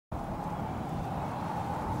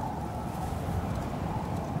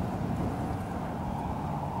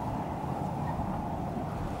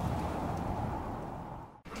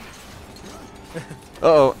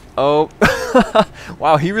Uh-oh. Oh.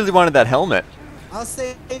 Wow, he really wanted that helmet. I'll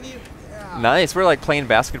save you. Yeah. Nice. We're like playing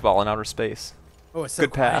basketball in outer space. Oh, it's so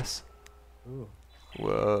Good quiet. pass. Ooh.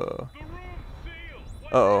 Whoa.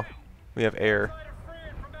 Uh-oh. We have air.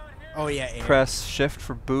 Oh yeah. Air. Press shift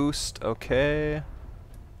for boost. Okay.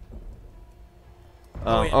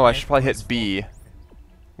 Oh, yeah, oh, I air should probably hit force. B.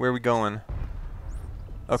 Where are we going?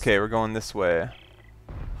 Okay, we're going this way.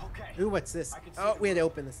 Ooh, what's this? Oh, we had to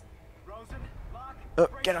open this. Oh,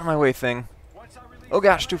 get out of my way, thing. Oh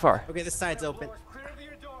gosh, too far. Okay, this side's open.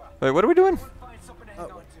 Wait, what are we doing?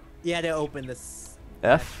 Oh, you had to open this.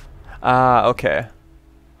 F? Ah, okay.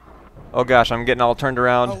 Oh gosh, I'm getting all turned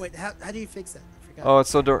around. Oh wait, how do you fix that? I forgot. Oh, it's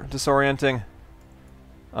so disorienting.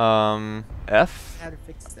 F? How to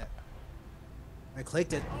fix that? I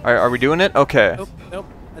clicked it. Are we doing it? Okay. Nope, nope.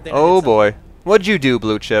 I think I Oh did boy. What'd you do,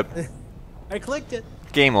 Blue Chip? something. I clicked it.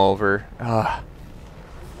 Game over. Ugh.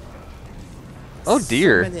 Oh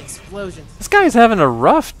dear. So many explosions. This guy's having a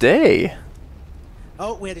rough day.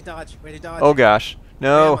 Oh, we had to dodge. We had to dodge. Oh gosh. Where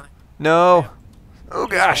No. am I? No. Oh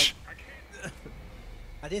gosh.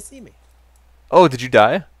 I didn't see me. Oh, did you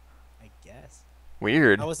die? I guess.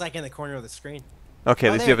 Weird. I was like in the corner of the screen. Okay, at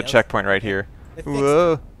Oh, least there you have it a goes. checkpoint right here. It fixed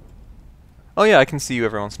Whoa. Oh yeah, I can see you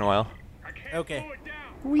every once in a while. Okay.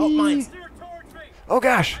 Whee. Oh, mines. Oh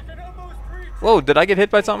gosh. Whoa, did I get hit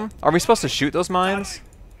by something? Are we supposed to shoot those mines?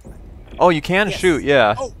 Oh, you can Yes. shoot,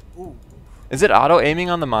 yeah. Oh, ooh. Is it auto aiming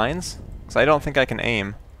on the mines? Because I don't think I can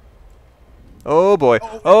aim. Oh boy.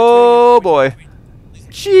 Oh, Oh wait, boy. wait, wait, wait.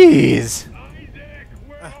 Jeez.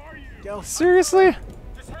 Go. Seriously?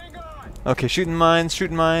 Okay, shooting mines,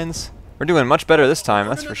 shooting mines. We're doing much better this time,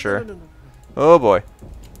 that's No, for no, sure. no, no, no, no. Oh boy.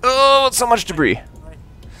 Oh, so much debris.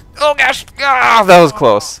 Oh gosh. Ah, that was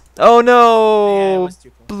close. Oh Yeah, it no. was too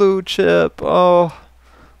close. Blue Chip. Oh.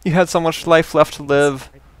 You had so much life left to live.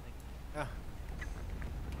 Ah.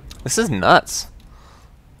 This is nuts.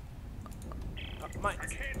 Mines.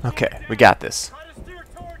 Okay, we got this.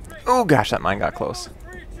 Oh gosh, that mine got close.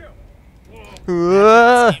 This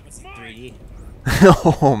Ah. game is in 3D.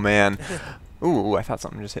 Oh man. Ooh, I thought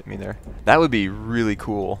something just hit me there. That would be really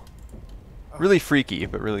cool. Really freaky,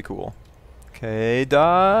 but really cool. Okay,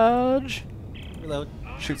 dodge. Reload.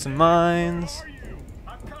 Shoot some mines.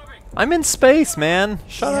 I'm in space, man.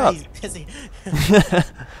 Shut Yeah, up. he's busy.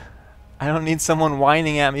 I don't need someone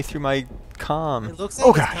whining at me through my comm. It looks like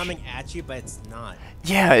Oh it's gosh. coming at you, but it's not.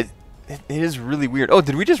 Yeah, it is really weird. Oh,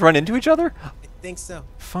 did we just run into each other? I think so.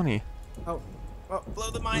 Funny. Oh, oh,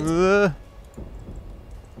 blow the mines.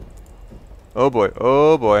 Oh boy.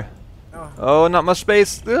 Oh boy. Oh, Oh, not much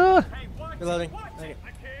space. reloading. Okay.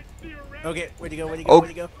 Okay, where'd you go? Where'd you Oh. go?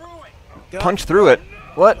 Where'd you go? Go. Punch through it.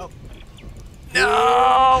 What? Oh.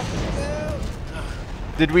 No. No.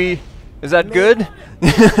 Did we? Is that good?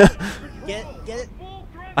 Get it?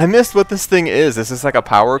 I missed what this thing is. Is this like a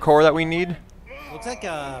power core that we need? Looks like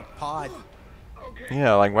a pod.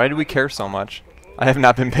 Yeah, like why do we care so much? I have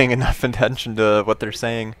not been paying enough attention to what they're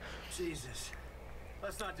saying. Jesus.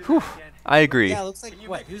 Let's not do Whew. that again. I agree. Yeah, it looks like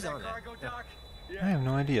what? Who's on that? I have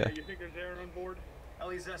no idea. You think there's air on board?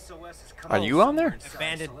 Ellie's SOS is Are you on there?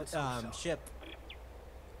 Abandoned ship.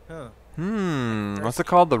 Huh. What's it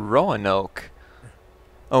called? The Roanoke.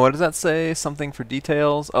 Oh, what does that say? Something for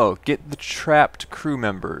details? Oh, get the trapped crew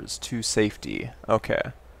members to safety. Okay.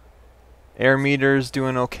 Air meters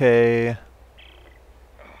doing okay.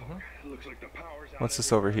 Looks like the power's out. What's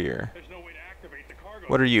this over here? There's no way to activate the cargo.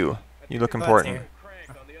 What are you? You look Oh, that's important. air.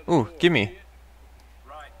 Ooh, gimme.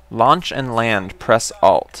 Right. Launch and land. Press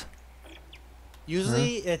Alt.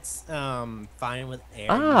 Usually it's fine with air.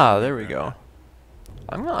 Ah, usually there we not. go.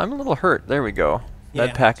 I'm a little hurt. There we go. Yeah,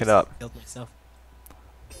 That'd pack it just up. killed myself.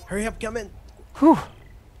 Hurry up, come in. Whew.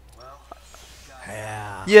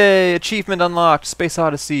 Yeah. Yay! Achievement unlocked. Space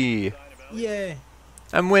Odyssey. Yay.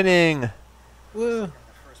 I'm winning. Woo.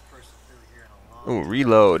 Ooh,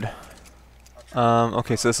 reload.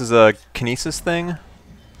 Okay, so this is a kinesis thing.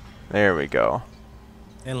 There we go.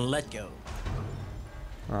 And let go.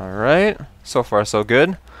 Alright. So far, so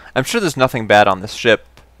good. I'm sure there's nothing bad on this ship,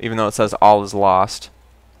 even though it says all is lost.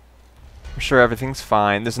 I'm sure everything's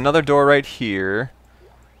fine. There's another door right here.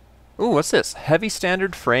 Ooh, what's this? Heavy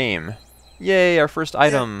standard frame. Yay, our first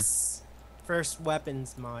item. Yes. First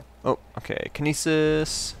weapons mod. Oh, okay.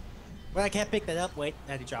 Kinesis. Well, I can't pick that up. Wait,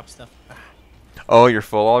 I had to drop stuff. Ah. Oh, you're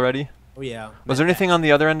full already? Oh yeah. Was there anything on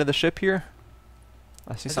the other end of the ship here?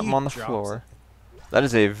 I see How do something you on the drop floor. That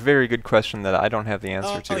is a very good question that I don't have the answer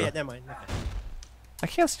Oh, to. oh yeah, never mind. Okay. I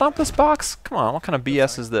can't stomp this box? Come on, what kind of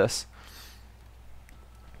BS is this?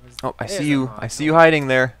 Oh, I There's see a you. mod. I see you hiding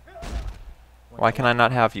there. Why can I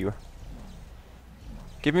not have you?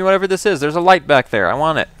 Give me whatever this is. There's a light back there. I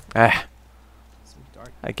want it. Ah, Some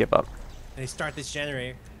dark. I give up. And start this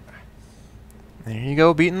generator. There you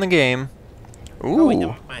go, beating the game. Oh, wait, Ooh.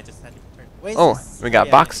 never mind. I just had to turn. Wait, Oh, this? we got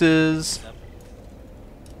Yeah, boxes.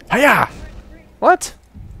 yeah. Hiya! What?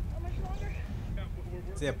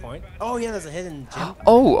 See that point? Oh yeah, there's a hidden gem.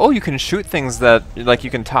 Oh, you can shoot things that, like, you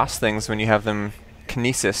can toss things when you have them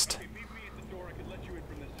kinesised.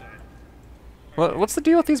 What's the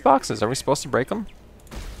deal with these boxes? Are we supposed to break them?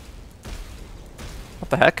 What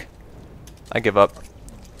the heck? I give up.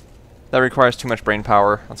 That requires too much brain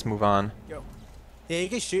power. Let's move on. Yo. Yeah, you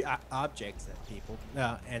can shoot objects at people,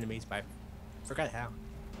 enemies by. Forgot how.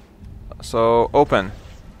 So, open.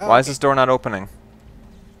 Oh, Why is okay. this door not opening?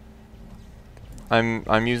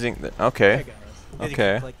 I'm using the, There okay. you go. Yeah, you Okay.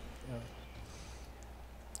 can click,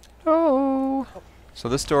 Oh. So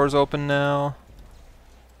this door's open now.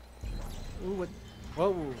 Ooh, what? Whoa.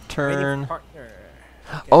 Waiting for Turn. partner.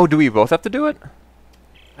 Okay. Oh, do we both have to do it?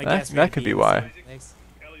 I that- guess that maybe could be in why. some place.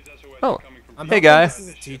 Oh. I'm Hey, hoping guy. This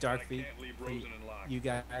is too dark for you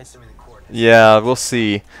guys. Yeah, we'll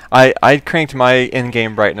see. I cranked my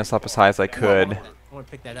in-game brightness up as high as I could. I want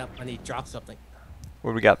to pick that up. I need to drop something.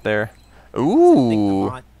 What do we got there? Something Ooh,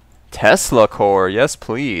 on- Tesla core. Yes,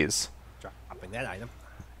 please. Dropping that item.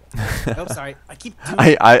 Oh, sorry. I keep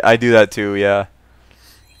doing. I do that too. Yeah.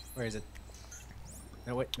 Where is it?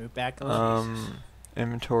 No, wait. Move back a little.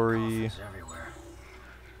 Inventory.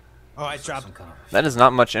 Oh, I dropped. That is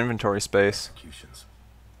not much inventory space.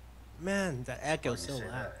 Man, the echo's so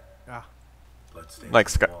loud. Ah. Like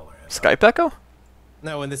Skype echo?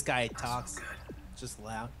 No, when this guy talks, it's just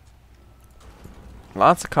loud.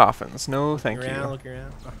 Lots of coffins. No, thank Look around, you. look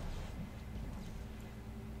around.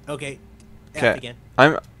 Oh. Okay. F 'Kay. again.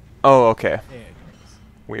 Oh, okay. There it goes.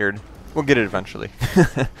 Weird. We'll get it eventually.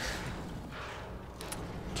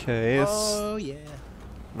 Okay. Oh yeah.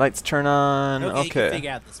 Lights turn on. Okay. You can Okay.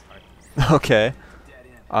 figure out this part. Okay.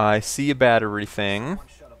 I see a battery thing.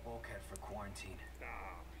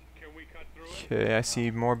 Okay, I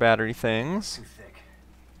see more battery things.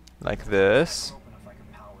 Like this.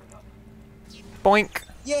 Boink!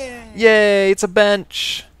 Yeah. Yay! It's a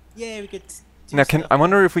bench. Yeah, we could. Do Now, stuff. I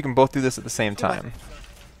wonder if we can both do this at the same Come on. time.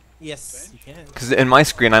 Yes, you can. Because in my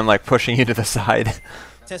screen, I'm like pushing you to the side.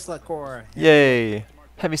 Tesla core. Yay!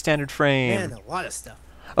 Heavy standard frame. Man, a lot of stuff.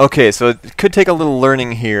 Okay, so it could take a little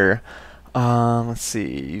learning here. Let's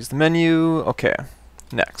see. Use the menu. Okay.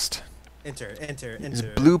 Next. Enter. Use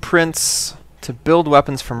blueprints to build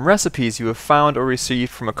weapons from recipes you have found or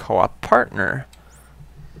received from a co-op partner.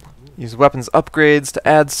 Use weapons upgrades to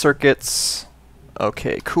add circuits.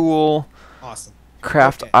 Okay, cool. Awesome.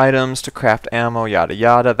 Craft Okay. items to craft ammo, yada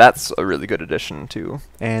yada. That's a really good addition too.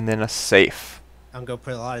 And then a safe. I'm gonna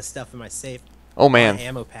put a lot of stuff in my safe. Oh A lot of man,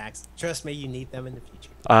 ammo packs. Trust me, you need them in the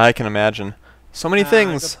future. I can imagine. So many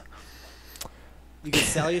things. You can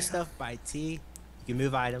sell your stuff by T. You can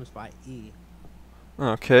move items by E.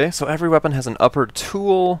 Okay, so every weapon has an upper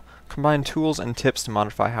tool, combine tools and tips to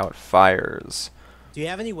modify how it fires. Do you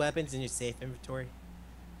have any weapons in your safe inventory?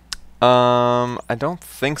 I don't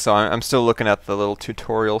think so. I'm still looking at the little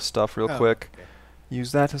tutorial stuff real Oh, quick. okay.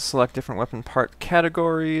 Use that to select different weapon part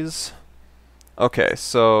categories. Okay,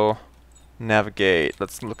 so navigate.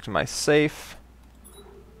 Let's look to my safe. Do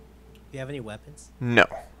you have any weapons? No,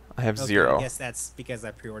 I have Okay, 0. I guess that's because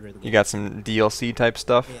I pre-ordered the You got some DLC type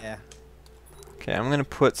stuff? Yeah. Okay, I'm gonna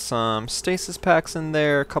put some stasis packs in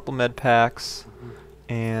there, a couple med packs,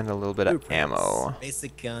 and a little bit of Blueprints. ammo.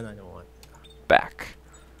 Basic gun, I don't want. Back.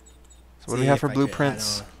 So what do we See have if for I could add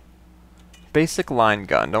blueprints? on. Basic line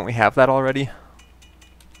gun. Don't we have that already?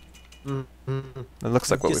 Mm. It looks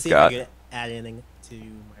like what Just we've see got. if I could add anything to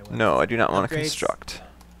my weapon. No, I do not want to Upgrades? construct.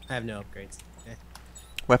 I have no upgrades. Okay.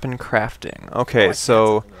 Weapon crafting. Oh, I Okay, can add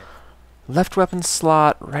so something there. left weapon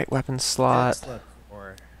slot, right weapon slot. Let's look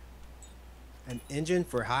for an engine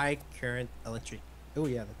for high current electric. Oh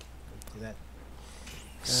yeah, let's do that.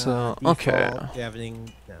 So, okay. Default,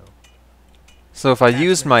 Javelin, no. So if I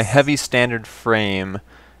used my Attachments. heavy standard frame,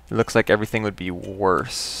 it looks like everything would be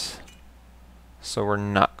worse. So we're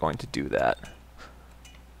not going to do that.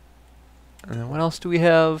 And then what else do we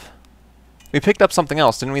have? We picked up something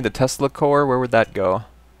else, didn't we? The Tesla core, where would that go?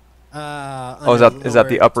 Oh, is that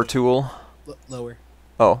the upper tool? Lower.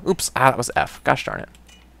 Oh, oops. Ah, that was F. Gosh darn it.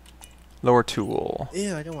 Lower tool.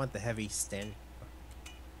 Ew, I don't want the heavy standard.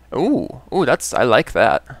 Ooh, I like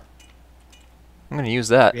that. I'm gonna use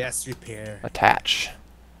that. Yes, repair. Attach.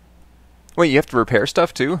 Wait, you have to repair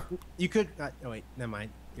stuff too? You could. Oh wait, never mind.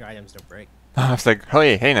 Your items don't break. I was like,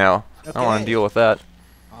 hey now. I don't want to Okay. deal with that.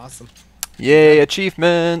 Awesome. Yay,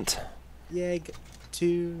 achievement! Yay,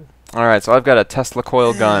 2. Alright, so I've got a Tesla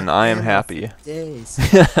coil gun. I am Ammo happy. for days.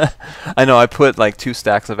 I know, I put like 2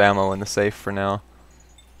 stacks of ammo in the safe for now.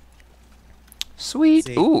 Sweet.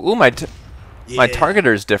 See? Ooh, my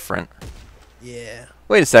targeter's different. Yeah.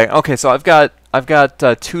 Wait a second. Okay, so I've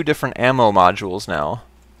got 2 different ammo modules now.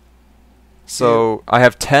 So I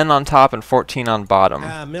have 10 on top and 14 on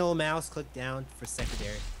bottom. Middle mouse, click down for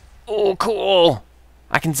secondary. Oh, cool!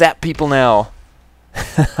 I can zap people now.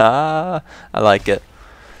 I like it.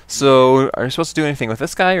 So, are you supposed to do anything with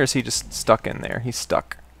this guy, or is he just stuck in there? He's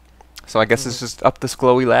stuck. So I guess it's just up this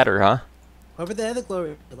glowy ladder, huh? Over the other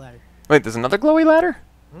glory ladder. Wait, there's another glowy ladder?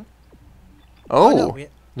 Hmm? Oh, no,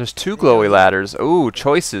 there's 2 glowy ladders. Ooh,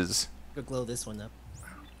 choices. go glow this one up.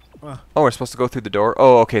 Oh, we're supposed to go through the door?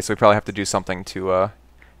 Oh, okay, so we probably have to do something to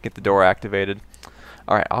get the door activated.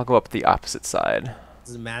 Alright, I'll go up the opposite side.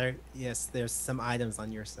 Does it matter? Yes, there's some items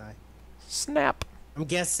on your side. Snap. I'm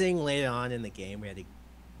guessing later on in the game we had to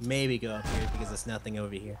maybe go up here because there's nothing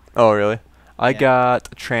over here. Oh, really? I Yeah. got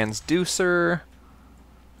a transducer.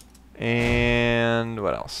 And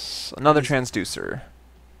what else? Another transducer.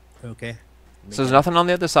 Okay. So there's nothing on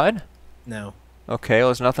the other side? No. Okay, well,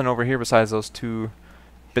 there's nothing over here besides those 2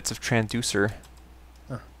 bits of transducer.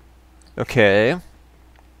 Huh. Okay.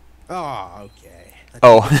 Oh, okay.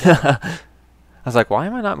 Oh. I was like, why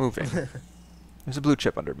am I not moving? There's a blue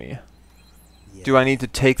chip under me. Yeah. Do I need to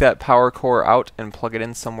take that power core out and plug it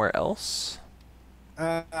in somewhere else?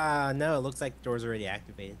 No, it looks like the door's already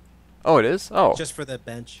activated. Oh, it is? Oh. Just for the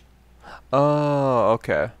bench. Oh,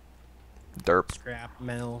 okay. Derp. Scrap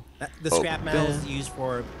metal. The Oh, scrap metal is used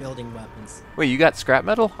for building weapons. Wait, you got scrap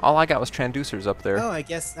metal? All I got was transducers up there. Oh, I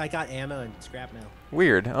guess I got ammo and scrap metal.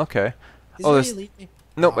 Weird. Okay. Is Oh, it there's... really leave me?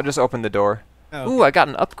 Nope, I Oh. just opened the door. Oh, Ooh, I got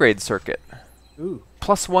an upgrade circuit. Ooh.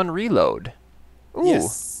 +1 reload. Ooh.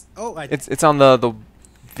 Yes. Oh, It's on the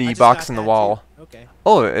I just box got in the that wall. too. Okay.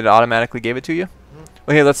 Oh, it automatically gave it to you?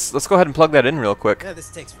 Well, here, let's go ahead and plug that in real quick. Yeah, this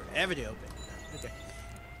takes forever to open. Okay.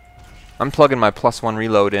 I'm plugging my +1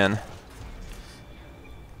 reload in.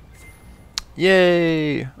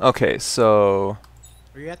 Yay! Okay, so...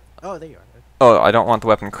 Where you at? Oh, there you are. Oh, I don't want the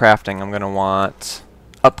weapon crafting. I'm going to want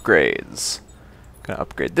upgrades. Going to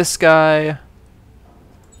upgrade this guy.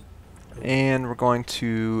 And we're going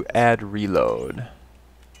to add reload.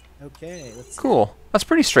 Okay, let's Cool. That's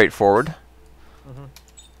pretty straightforward. Mhm.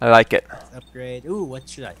 I like it. upgrade. Ooh, what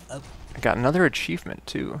should I up? I got another achievement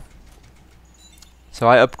too. So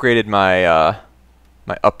I upgraded my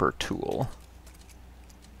my upper tool.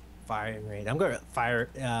 Firing rate. I'm gonna fire.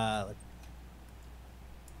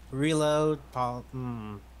 Reload.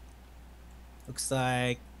 Looks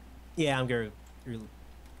like. Yeah, I'm gonna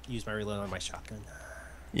use my reload on my shotgun.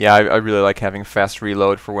 Yeah, I really like having fast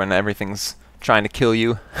reload for when everything's trying to kill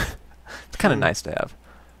you. It's kind of nice to have.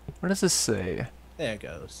 What does this say? There it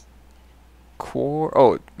goes.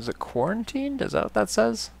 Oh, is it quarantined? Is that what that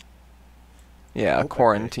says? Yeah, Nope, I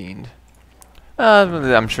quarantined.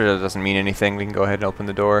 I'm sure that doesn't mean anything. We can go ahead and open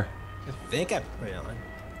the door. I think I put it on.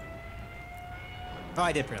 Oh,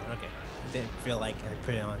 I did put it on. Okay. I didn't feel like I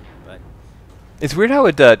put it on, but It's weird how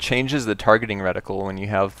it changes the targeting reticle when you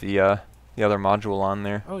have the other module on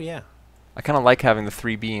there. oh yeah. I kind of like having the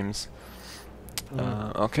 3 beams.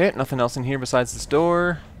 Okay, nothing else in here besides this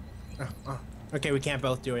door. Okay, we can't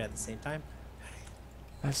both do it at the same time.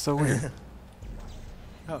 That's so weird.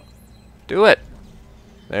 Oh. Do it.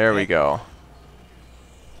 There we Okay. go.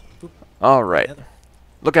 Boop. All right. Together.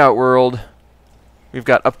 Look out, world. We've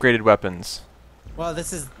got upgraded weapons. Well,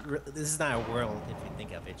 this is not a world if you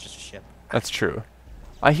think of it. It's just a ship. That's true.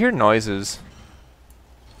 I hear noises.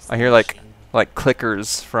 It's I a hear like machine.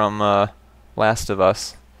 clickers from Last of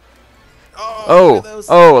Us. Oh, look at those.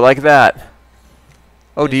 Oh, like that.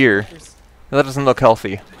 Oh Those dear. clickers. That doesn't look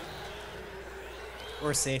healthy.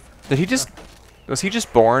 We're safe. Did he just... Was he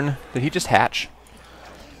just born? Did he just hatch?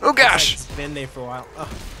 Oh Looks like gosh! It's been there for a while. Oh,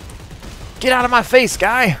 Get out of my face,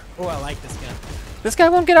 guy! oh, I like this gun. This guy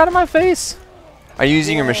won't get out of my face! Are you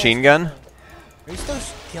using your machine gun? Are you still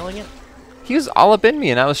killing it? He was all up in me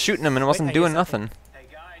and I was shooting him and it Wait, wasn't I doing guess I nothing. Hey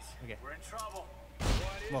guys, Okay. we're in trouble.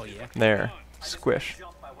 Well, yeah. There. I just Squish. got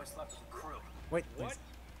jumped by what's left of the crew. Wait. What?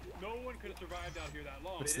 No one could have survived out here that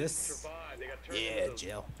long. What's They didn't this? survive. They got turned Yeah, into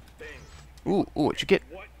gel. things. Ooh, what'd you get?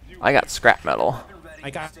 What do I got scrap metal. Been ready I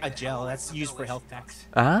to got stay a the gel. hell away That's from used for health demolition packs.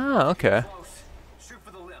 Ah, okay. Close. Shoot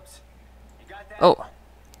for the lips. You got that? Oh.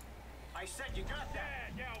 I said you got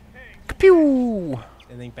that. Yao Ping. Pew!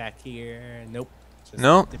 Anything back here? Nope. Just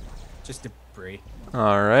Nope. Just debris.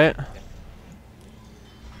 Alright.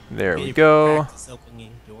 There Maybe we go. Practice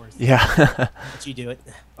opening doors. Yeah. But you do it.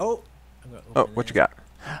 Oh. I'm gonna Oh, open what you this. got?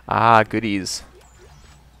 Ah, goodies.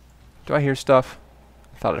 Do I hear stuff?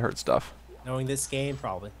 I Thought it heard stuff. Knowing this game,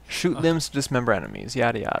 probably. Shoot limbs to dismember enemies.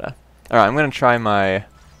 Yada yada. Alright, I'm gonna try my...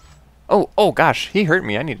 Oh gosh, he hurt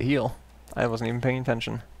me. I need to heal. I wasn't even paying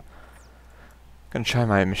attention. Gonna try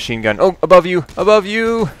my machine gun. Oh, above you! Above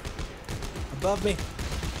you! Above me.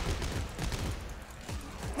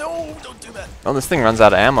 No, don't do that. Oh, this thing runs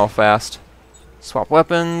out of ammo fast. Swap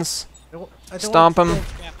weapons. I don't Stomp want him. to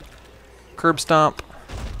scrap it. Curb stomp.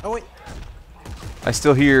 Oh wait. I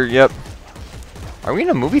still hear, yep. Are we in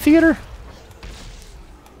a movie theater?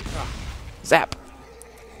 Zap.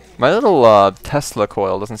 My little Tesla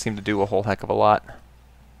coil doesn't seem to do a whole heck of a lot.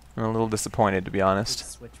 I'm a little disappointed, to be honest.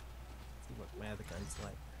 Switch. See what my other gun's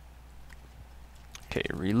like. Okay,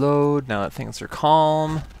 reload. Now that things are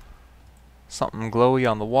calm. Something glowy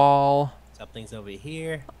on the wall. Something's over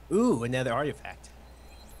here. Ooh, another artifact.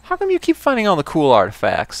 How come you keep finding all the cool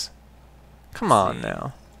artifacts? Come on See.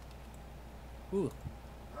 now. Ooh.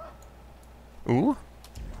 Ooh?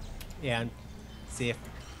 Yeah. See if.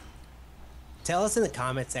 Tell us in the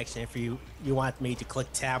comment section if you want me to click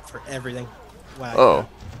tab for everything. Wow. Oh,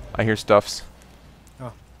 I hear stuffs.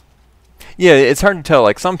 Oh. Yeah, it's hard to tell.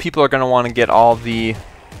 Like, some people are going to want to get all the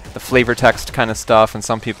flavor text kind of stuff, and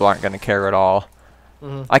some people aren't going to care at all.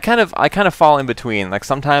 Mm-hmm. I kind of fall in between. Like,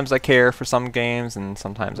 sometimes I care for some games, and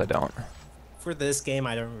sometimes I don't. For this game,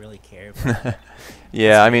 I don't really care. But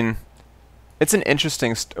Yeah, I mean, it's an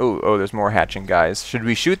interesting... oh, there's more hatching guys. Should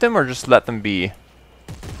we shoot them or just let them be?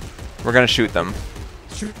 We're going to shoot them.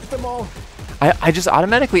 shoot them all. I just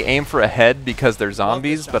automatically aim for a head because they're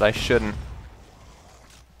zombies, but I shouldn't.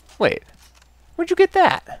 Wait. Where'd you get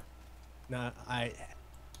that? No, I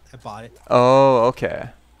bought it. Oh, okay.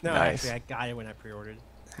 No, Nice. actually, I got it when I pre-ordered.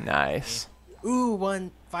 Nice. Ooh,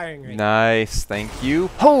 one firing range. Nice, thank you.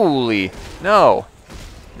 Holy! No!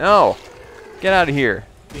 No! Get out of here.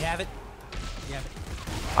 You have it? You have it.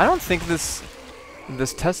 I don't think this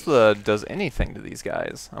Tesla does anything to these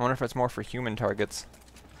guys. I wonder if it's more for human targets.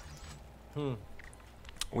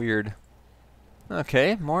 Weird.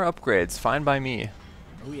 Okay, more upgrades. Fine by me.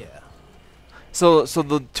 Oh yeah. So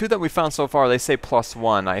the two that we found so far, they say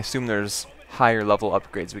 +1. I assume there's higher level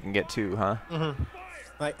upgrades we can get too, huh?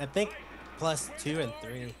 Like I think +2 and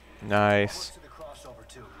 3. Nice. To the crossover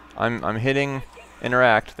too. I'm hitting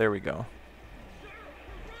interact. There we go.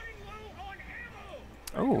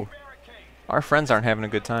 Oh, our friends aren't having a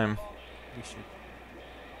good time. We should.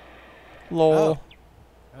 Lol.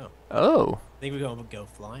 Oh. Oh. I think we're gonna go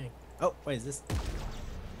flying. Oh, what is this?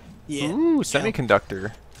 Yeah. Ooh, gel.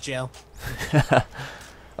 semiconductor. Gel.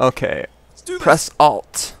 Okay. Let's do this. Press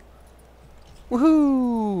Alt.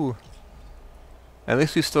 Woohoo! At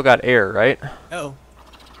least we still got air, right? Oh.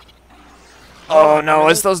 Oh no,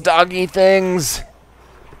 it's those doggy things!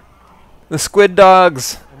 The squid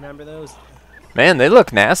dogs! Remember those? Man, they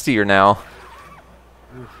look nastier now.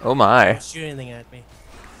 Oh my. Don't shoot anything at me.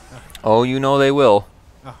 Oh, you know they will.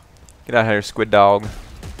 Oh. Get out of here, squid dog.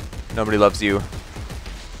 Nobody loves you.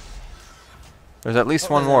 There's at least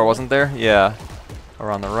Oh, one there's more, another wasn't there? Yeah. Or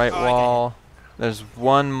on the right Oh, I got wall. There's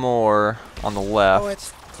one more on the left. Oh,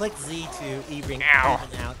 it's click Z to even Ow.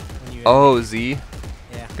 out when you. Oh, Z.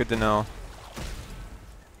 Yeah. Good to know.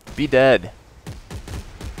 Be dead.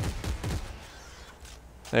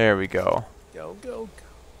 There we go. Go go go.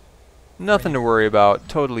 Nothing to worry about.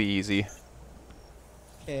 Totally easy.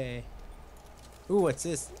 Okay. Ooh, what's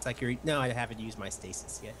this? It's like you're. No, I haven't used my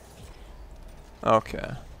stasis yet.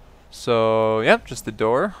 Okay. So, yep, just the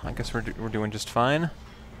door. I guess we're doing just fine.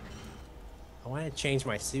 I want to change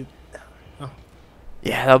my suit. Oh.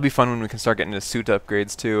 Yeah, that'll be fun when we can start getting into suit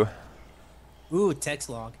upgrades too. Ooh, text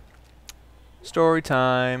log. Story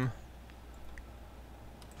time.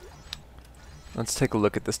 Let's take a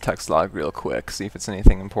look at this text log real quick, see if it's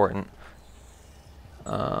anything important.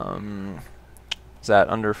 Is that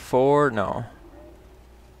under 4? No.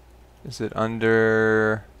 Is it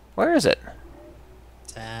under... Where is it?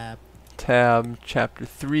 Tab. Tab, chapter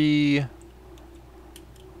 3.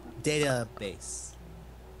 Database.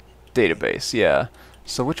 Database, yeah.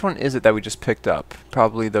 So which one is it that we just picked up?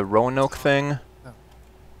 Probably the Roanoke thing? Oh.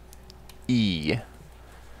 E.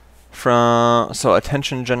 So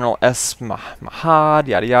attention General S. Mahad,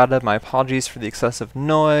 yada yada. My apologies for the excessive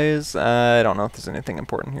noise. I don't know if there's anything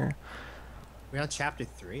important here. We're on chapter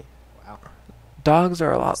 3. Wow. Dogs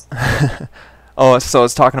are a lot. Oh, so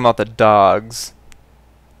it's talking about the dogs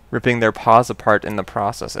ripping their paws apart in the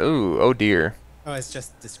process. Ooh, oh dear. Oh, it's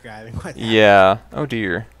just describing what happened. Yeah, oh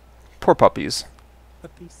dear. Poor puppies.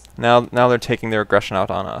 Puppies. Now they're taking their aggression out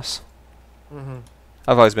on us.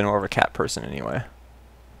 I've always been more of a cat person anyway.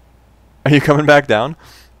 Are you coming back down?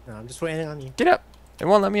 No, I'm just waiting on you. Get up. It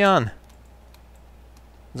won't let me on.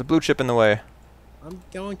 There's a blue chip in the way. I'm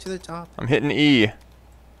going to the top. I'm hitting E.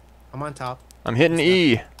 I'm on top. I'm hitting Stop.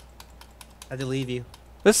 E. I had to leave you.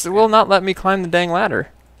 This will not let me climb the dang ladder.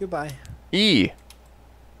 Goodbye. E.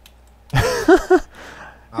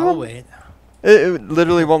 I'll wait. It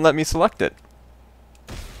literally won't let me select it.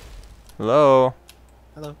 Hello?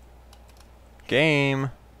 Hello.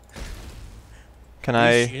 Game. Can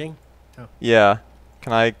Are you I... shooting? Oh. Yeah.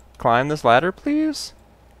 Can I climb this ladder, please?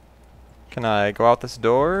 Can I go out this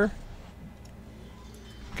door?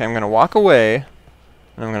 Okay, I'm gonna walk away,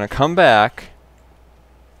 and I'm gonna come back,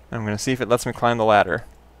 and I'm gonna see if it lets me climb the ladder.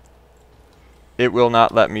 It will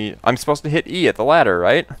not let me... I'm supposed to hit E at the ladder,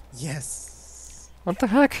 right? Yes. What the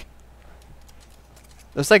heck?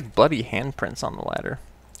 There's like bloody handprints on the ladder.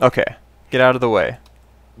 Okay, get out of the way.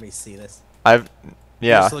 Let me see this. I've...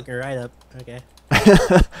 Yeah. Just looking right up. Okay.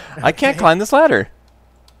 I can't climb this ladder.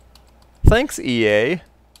 Thanks, EA.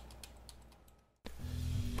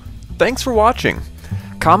 Thanks for watching.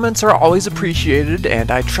 Comments are always appreciated,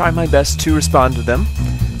 and I try my best to respond to them.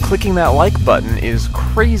 Clicking that like button is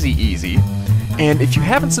crazy easy, and if you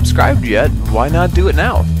haven't subscribed yet, why not do it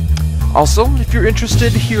now? Also, if you're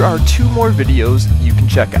interested, here are 2 more videos you can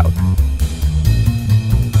check out.